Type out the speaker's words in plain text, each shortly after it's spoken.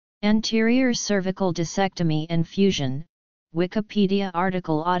Anterior cervical discectomy and fusion, Wikipedia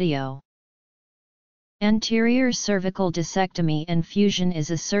article audio. Anterior cervical discectomy and fusion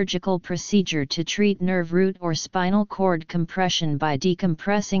is a surgical procedure to treat nerve root or spinal cord compression by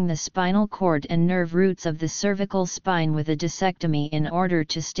decompressing the spinal cord and nerve roots of the cervical spine with a discectomy in order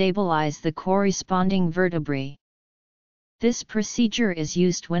to stabilize the corresponding vertebrae. This procedure is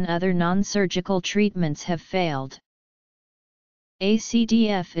used when other non-surgical treatments have failed.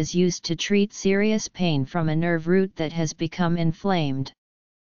 ACDF is used to treat serious pain from a nerve root that has become inflamed.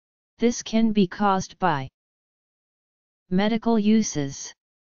 This can be caused by medical uses.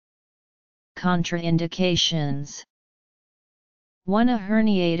 Contraindications: 1. A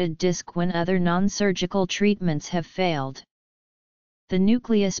herniated disc when other non-surgical treatments have failed. The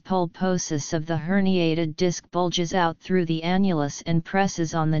nucleus pulposus of the herniated disc bulges out through the annulus and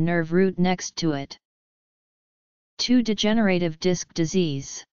presses on the nerve root next to it. 2. Degenerative disc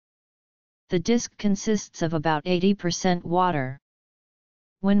disease. The disc consists of about 80% water.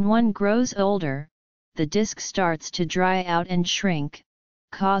 When one grows older, the disc starts to dry out and shrink,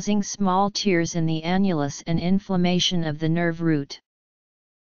 causing small tears in the annulus and inflammation of the nerve root.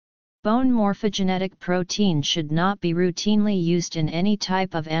 Bone morphogenetic protein should not be routinely used in any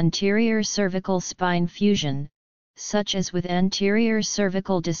type of anterior cervical spine fusion, such as with anterior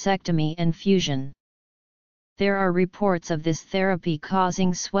cervical discectomy and fusion. There are reports of this therapy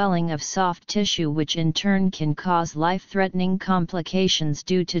causing swelling of soft tissue, which in turn can cause life-threatening complications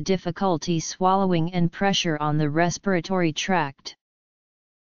due to difficulty swallowing and pressure on the respiratory tract.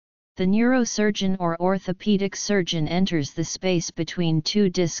 The neurosurgeon or orthopedic surgeon enters the space between two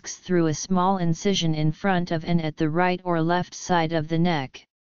discs through a small incision in front of and at the right or left side of the neck.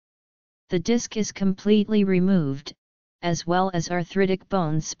 The disc is completely removed, as well as arthritic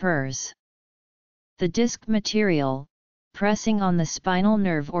bone spurs. The disc material, pressing on the spinal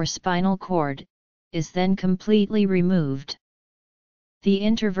nerve or spinal cord, is then completely removed. The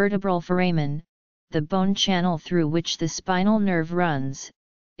intervertebral foramen, the bone channel through which the spinal nerve runs,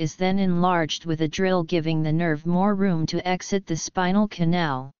 is then enlarged with a drill, giving the nerve more room to exit the spinal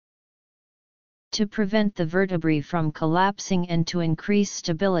canal. To prevent the vertebrae from collapsing and to increase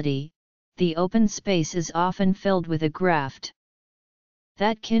stability, the open space is often filled with a graft.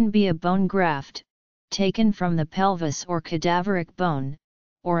 That can be a bone graft, taken from the pelvis or cadaveric bone,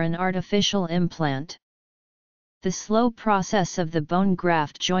 or an artificial implant. The slow process of the bone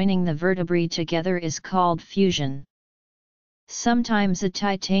graft joining the vertebrae together is called fusion. Sometimes a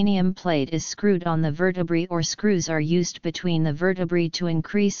titanium plate is screwed on the vertebrae, or screws are used between the vertebrae to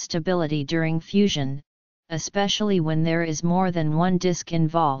increase stability during fusion, especially when there is more than one disc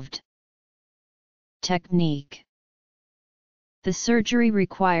involved. Technique: the surgery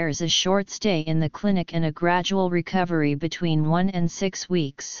requires a short stay in the clinic and a gradual recovery between 1 and 6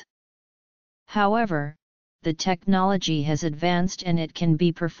 weeks. However, the technology has advanced and it can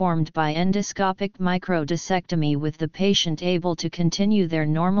be performed by endoscopic microdiscectomy with the patient able to continue their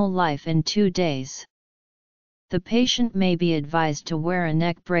normal life in 2 days. The patient may be advised to wear a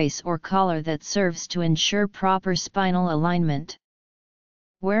neck brace or collar that serves to ensure proper spinal alignment.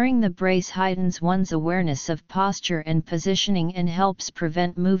 Wearing the brace heightens one's awareness of posture and positioning and helps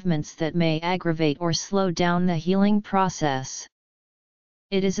prevent movements that may aggravate or slow down the healing process.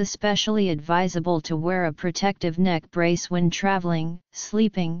 It is especially advisable to wear a protective neck brace when traveling,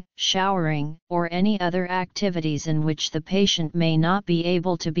 sleeping, showering, or any other activities in which the patient may not be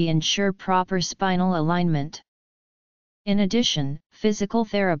able to ensure proper spinal alignment. In addition, physical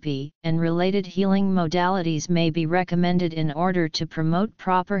therapy and related healing modalities may be recommended in order to promote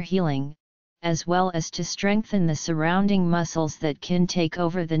proper healing, as well as to strengthen the surrounding muscles that can take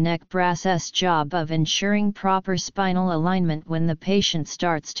over the neck brace's job of ensuring proper spinal alignment when the patient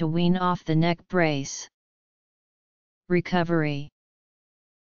starts to wean off the neck brace. Recovery: